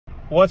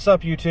What's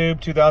up, YouTube?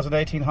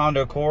 2018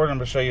 Honda Accord. I'm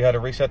going to show you how to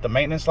reset the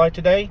maintenance light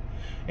today.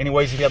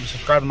 Anyways, if you haven't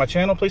subscribed to my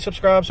channel, please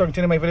subscribe so I can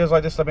continue to make videos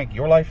like this to make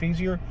your life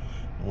easier.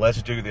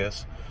 Let's do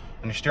this.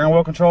 And your steering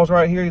wheel controls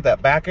right here,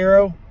 that back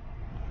arrow,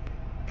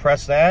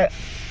 press that.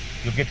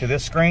 You'll get to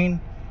this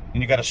screen,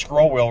 and you got a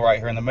scroll wheel right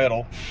here in the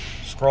middle.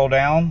 Scroll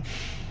down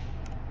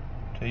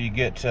till you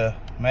get to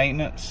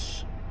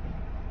maintenance.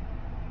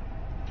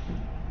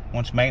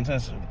 Once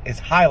maintenance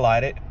is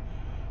highlighted,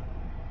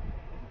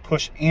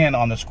 push in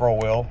on the scroll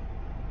wheel,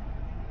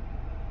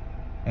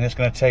 and it's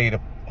going to tell you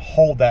to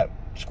hold that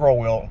scroll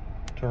wheel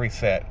to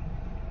reset.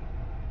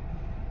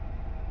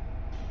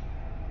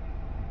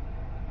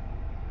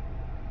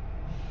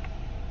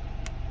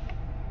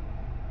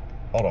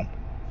 Hold on.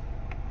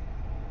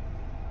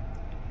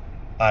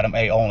 Item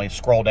A only.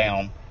 Scroll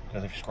down,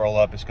 because if you scroll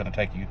up, it's going to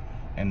take you,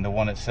 and the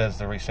one that says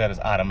the reset is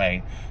item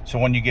A. So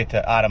when you get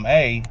to item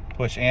A,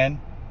 push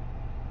in.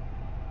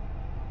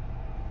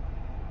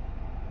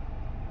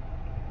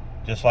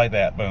 Just like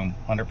that, boom,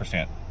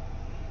 100%.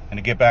 And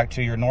to get back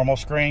to your normal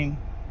screen,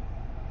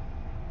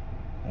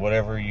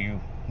 whatever you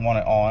want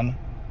it on,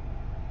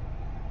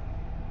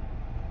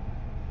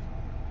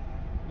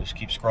 just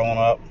keep scrolling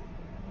up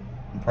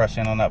and press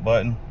in on that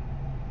button.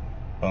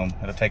 Boom,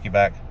 it'll take you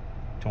back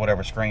to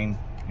whatever screen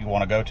you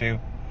want to go to.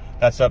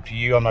 That's up to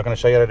you. I'm not going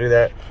to show you how to do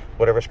that.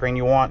 Whatever screen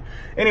you want.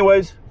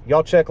 Anyways,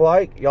 y'all check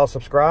like, y'all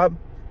subscribe.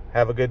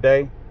 Have a good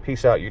day.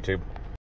 Peace out, YouTube.